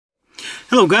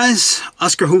Hello guys,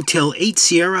 Oscar Hotel 8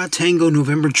 Sierra Tango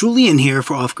November Julian here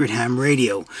for Off-Grid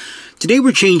Hamradio. Today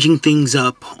we're changing things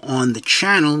up on the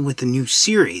channel with a new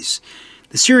series.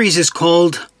 The series is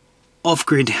called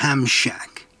Off-Grid Ham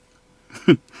Shack.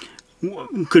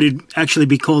 Could it actually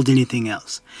be called anything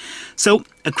else? So,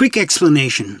 a quick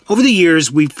explanation. Over the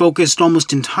years we've focused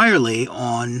almost entirely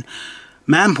on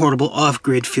man-portable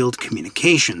off-grid field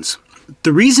communications.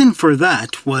 The reason for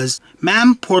that was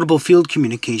man-portable field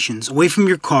communications, away from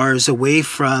your cars, away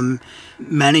from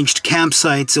managed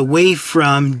campsites, away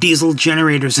from diesel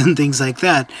generators and things like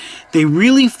that. They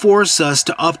really force us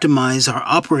to optimize our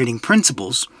operating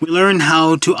principles. We learn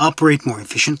how to operate more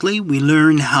efficiently. We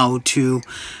learn how to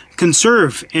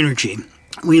conserve energy.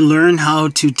 We learn how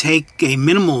to take a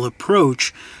minimal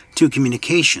approach to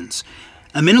communications.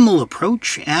 A minimal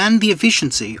approach and the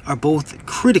efficiency are both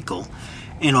critical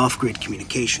in off-grid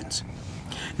communications.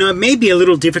 Now, it may be a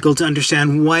little difficult to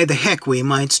understand why the heck we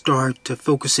might start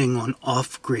focusing on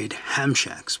off-grid ham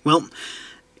shacks. Well,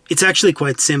 it's actually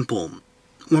quite simple.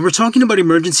 When we're talking about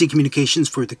emergency communications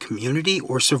for the community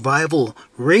or survival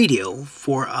radio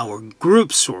for our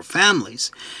groups or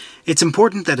families, it's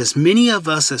important that as many of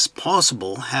us as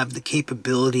possible have the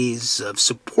capabilities of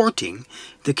supporting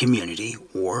the community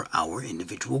or our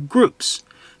individual groups.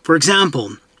 For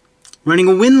example, running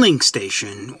a WinLink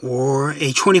station or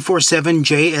a 24/7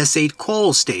 JS8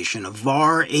 call station, a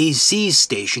VAR AC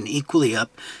station equally up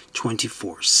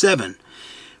 24/7.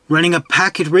 Running a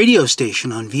packet radio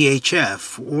station on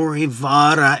VHF or a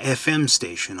VARA FM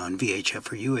station on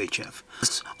VHF or UHF.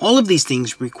 All of these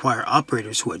things require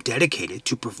operators who are dedicated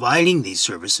to providing these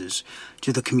services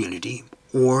to the community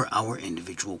or our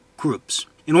individual groups.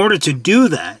 In order to do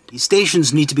that, these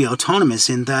stations need to be autonomous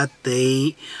in that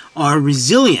they are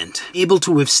resilient, able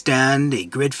to withstand a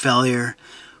grid failure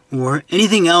or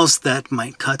anything else that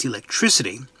might cut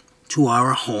electricity to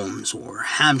our homes or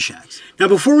ham shacks. Now,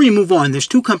 before we move on, there's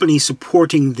two companies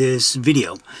supporting this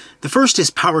video. The first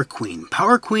is Power Queen.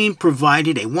 Power Queen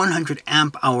provided a 100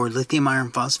 amp hour lithium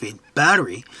iron phosphate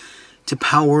battery to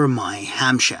power my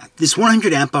ham shack. This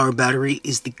 100 amp hour battery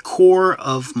is the core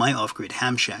of my off-grid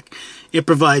ham shack. It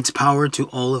provides power to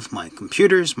all of my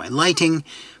computers, my lighting,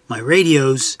 my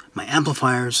radios, my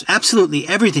amplifiers, absolutely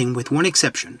everything with one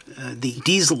exception, the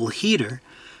diesel heater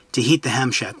to heat the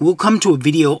ham shack. We'll come to a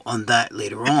video on that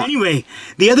later on. Anyway,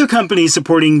 the other company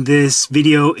supporting this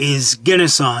video is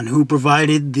Genasun, who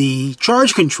provided the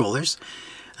charge controllers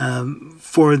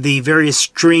for the various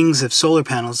strings of solar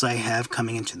panels I have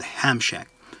coming into the ham shack.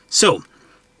 So,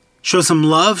 show some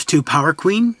love to Power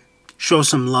Queen. Show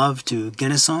some love to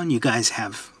Genasun. You guys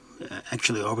have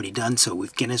actually already done so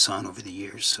with Genasun over the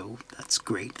years, so that's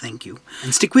great. Thank you.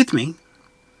 And stick with me,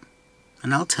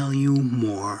 and I'll tell you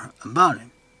more about it.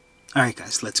 All right,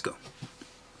 guys, let's go.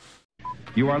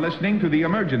 You are listening to the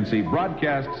Emergency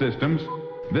Broadcast Systems.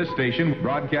 This station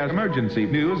broadcasts emergency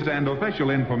news and official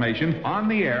information on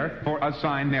the air for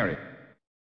assigned area.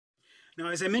 Now,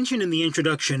 as I mentioned in the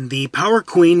introduction, the Power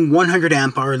Queen 100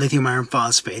 amp hour lithium iron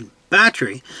phosphate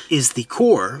battery is the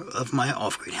core of my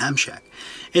off-grid ham shack.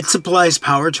 It supplies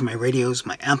power to my radios,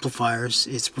 my amplifiers.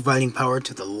 It's providing power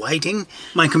to the lighting,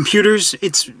 my computers.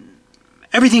 It's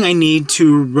everything I need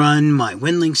to run my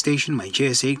WinLink station, my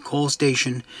JS8 call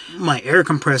station, my air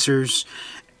compressors,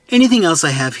 anything else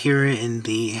I have here in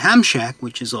the ham shack,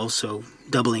 which is also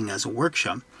doubling as a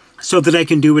workshop, so that I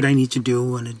can do what I need to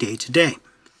do on a day-to-day.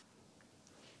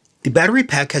 The battery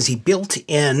pack has a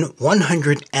built-in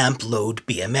 100 amp load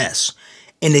BMS.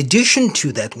 In addition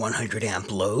to that 100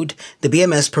 amp load, the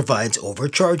BMS provides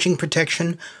overcharging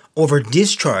protection,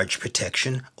 over-discharge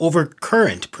protection,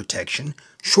 over-current protection,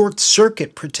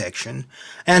 short-circuit protection,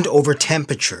 and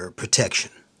over-temperature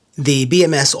protection. The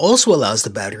BMS also allows the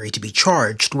battery to be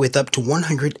charged with up to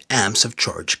 100 amps of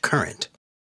charge current.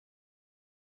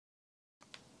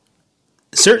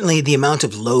 Certainly, the amount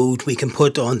of load we can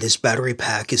put on this battery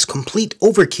pack is complete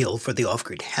overkill for the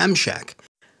off-grid ham shack.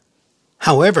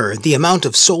 However, the amount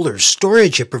of solar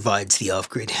storage it provides the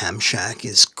off-grid ham shack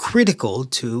is critical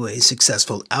to a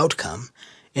successful outcome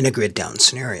in a grid-down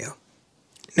scenario.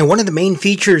 Now, one of the main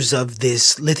features of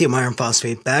this lithium iron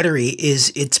phosphate battery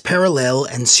is its parallel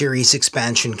and series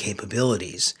expansion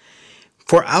capabilities.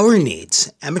 For our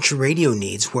needs, amateur radio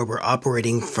needs where we're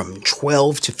operating from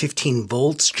 12 to 15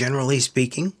 volts, generally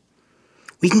speaking,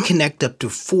 we can connect up to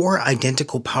 4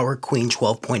 identical Power Queen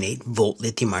 12.8 volt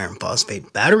lithium iron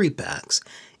phosphate battery packs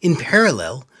in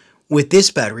parallel with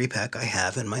this battery pack I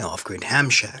have in my off-grid ham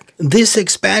shack. This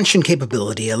expansion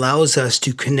capability allows us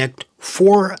to connect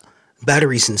 4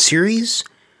 batteries in series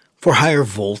for higher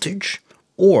voltage,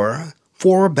 or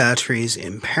 4 batteries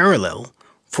in parallel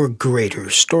for greater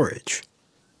storage.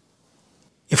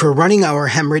 If we're running our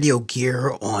Hamradio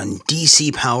gear on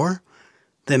DC power,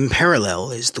 then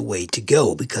parallel is the way to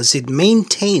go because it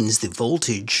maintains the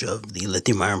voltage of the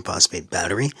lithium iron phosphate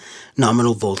battery,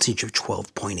 nominal voltage of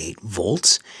 12.8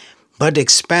 volts, but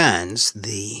expands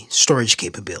the storage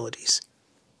capabilities.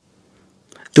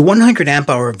 The 100 amp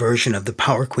hour version of the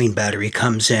Power Queen battery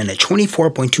comes in at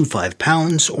 24.25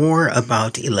 pounds or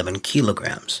about 11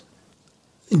 kilograms.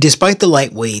 Despite the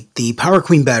lightweight, the Power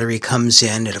Queen battery comes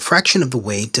in at a fraction of the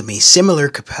weight of a similar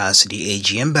capacity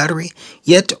AGM battery,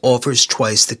 yet offers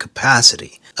twice the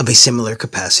capacity of a similar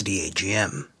capacity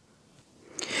AGM.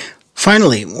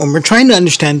 Finally, when we're trying to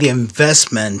understand the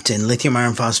investment in lithium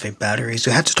iron phosphate batteries,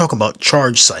 we have to talk about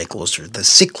charge cycles, or the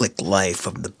cyclic life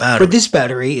of the battery. For this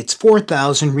battery, it's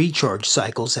 4,000 recharge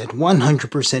cycles at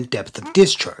 100% depth of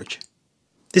discharge.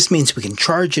 This means we can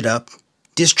charge it up,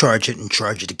 discharge it, and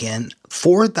charge it again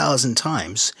 4,000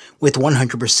 times with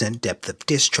 100% depth of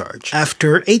discharge.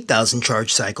 After 8,000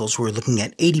 charge cycles, we're looking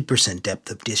at 80%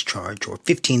 depth of discharge, or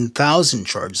 15,000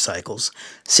 charge cycles,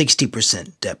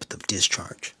 60% depth of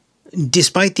discharge.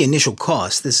 Despite the initial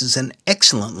cost, this is an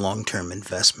excellent long-term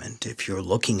investment if you're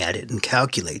looking at it and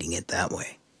calculating it that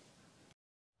way.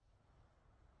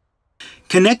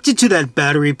 Connected to that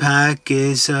battery pack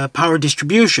is power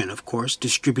distribution, of course,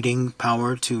 distributing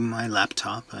power to my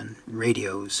laptop and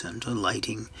radios and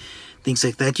lighting, things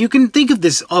like that. You can think of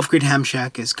this off-grid ham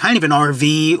shack as kind of an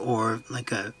RV or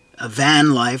like a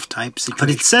van life type situation,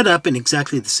 but it's set up in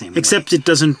exactly the same way, except it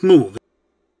doesn't move.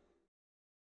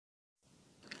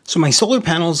 So my solar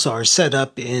panels are set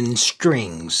up in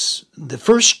strings. The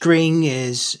first string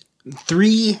is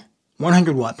 3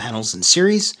 100-watt panels in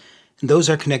series, and those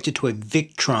are connected to a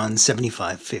Victron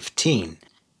 7515.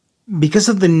 Because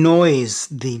of the noise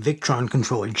the Victron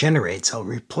controller generates, I'll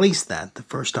replace that the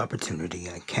first opportunity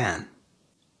I can.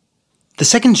 The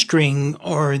second string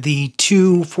are the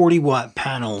 2 40-watt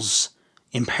panels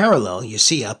in parallel you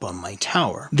see up on my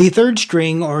tower. The third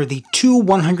string are the 2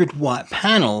 100-watt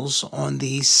panels on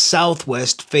the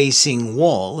southwest facing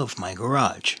wall of my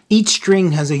garage. Each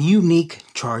string has a unique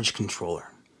charge controller.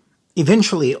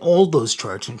 Eventually, all those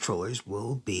charge controllers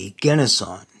will be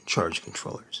Genasun charge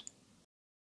controllers.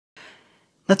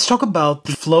 Let's talk about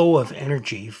the flow of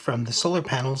energy from the solar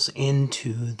panels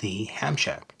into the ham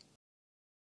shack.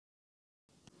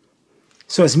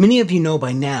 So as many of you know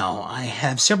by now, I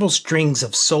have several strings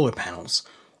of solar panels.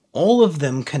 All of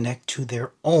them connect to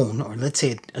their own, or let's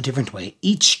say it a different way,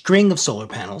 each string of solar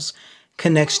panels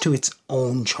connects to its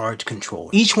own charge controller.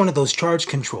 Each one of those charge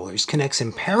controllers connects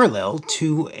in parallel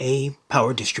to a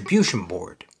power distribution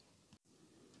board.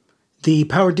 The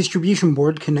power distribution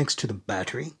board connects to the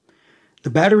battery. The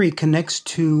battery connects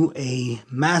to a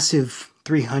massive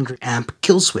 300 amp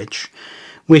kill switch,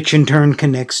 which in turn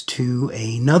connects to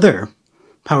another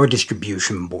power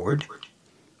distribution board,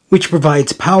 which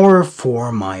provides power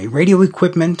for my radio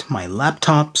equipment, my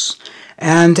laptops,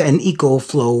 and an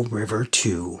EcoFlow River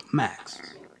 2 Max.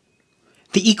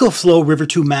 The EcoFlow River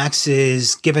 2 Max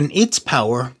is given its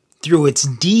power through its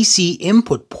DC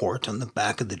input port on the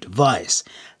back of the device.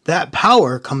 That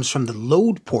power comes from the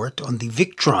load port on the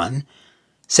Victron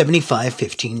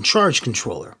 7515 charge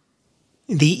controller.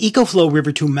 The EcoFlow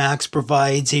River 2 Max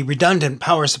provides a redundant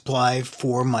power supply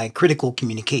for my critical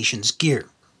communications gear.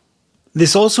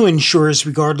 This also ensures,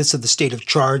 regardless of the state of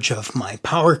charge of my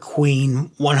Power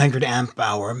Queen 100 amp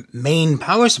hour main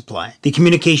power supply, the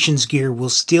communications gear will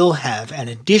still have an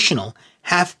additional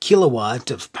 ½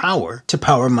 kilowatt of power to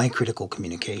power my critical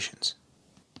communications.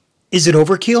 Is it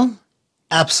overkill?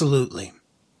 Absolutely.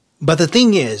 But the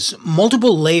thing is,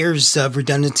 multiple layers of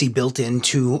redundancy built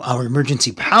into our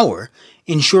emergency power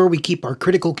ensure we keep our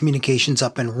critical communications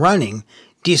up and running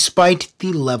despite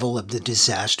the level of the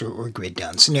disaster or grid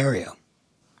down scenario.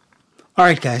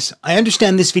 Alright guys, I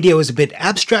understand this video is a bit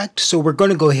abstract, so we're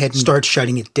going to go ahead and start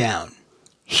shutting it down.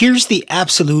 Here's the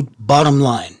absolute bottom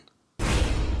line.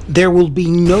 There will be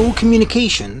no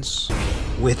communications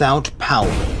without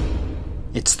power.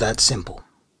 It's that simple.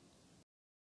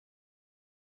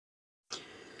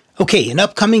 Okay, in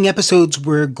upcoming episodes,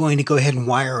 we're going to go ahead and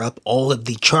wire up all of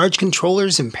the charge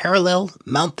controllers in parallel,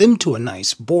 mount them to a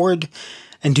nice board,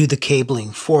 and do the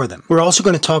cabling for them. We're also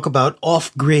going to talk about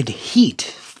off-grid heat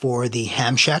for the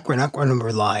ham shack. We're not going to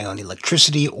rely on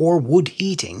electricity or wood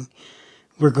heating.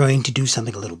 We're going to do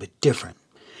something a little bit different.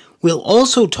 We'll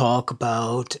also talk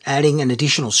about adding an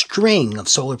additional string of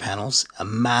solar panels, a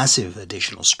massive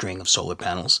additional string of solar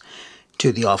panels,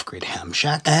 to the off-grid ham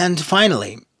shack. And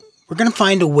finally, we're going to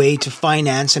find a way to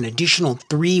finance an additional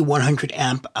 3 100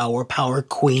 amp hour Power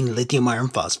Queen lithium iron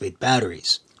phosphate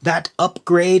batteries. That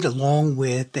upgrade, along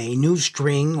with a new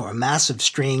string or a massive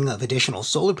string of additional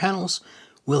solar panels,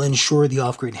 will ensure the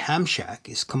off-grid ham shack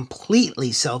is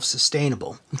completely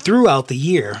self-sustainable throughout the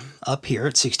year up here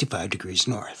at 65 degrees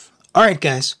north. Alright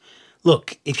guys,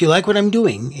 look, if you like what I'm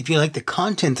doing, if you like the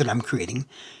content that I'm creating,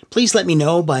 please let me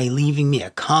know by leaving me a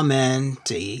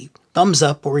comment, a thumbs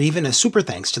up, or even a super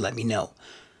thanks to let me know.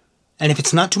 And if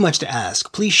it's not too much to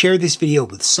ask, please share this video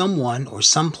with someone or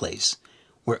someplace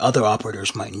where other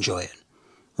operators might enjoy it.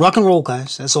 Rock and roll,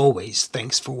 guys. As always,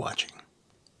 thanks for watching.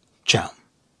 Ciao.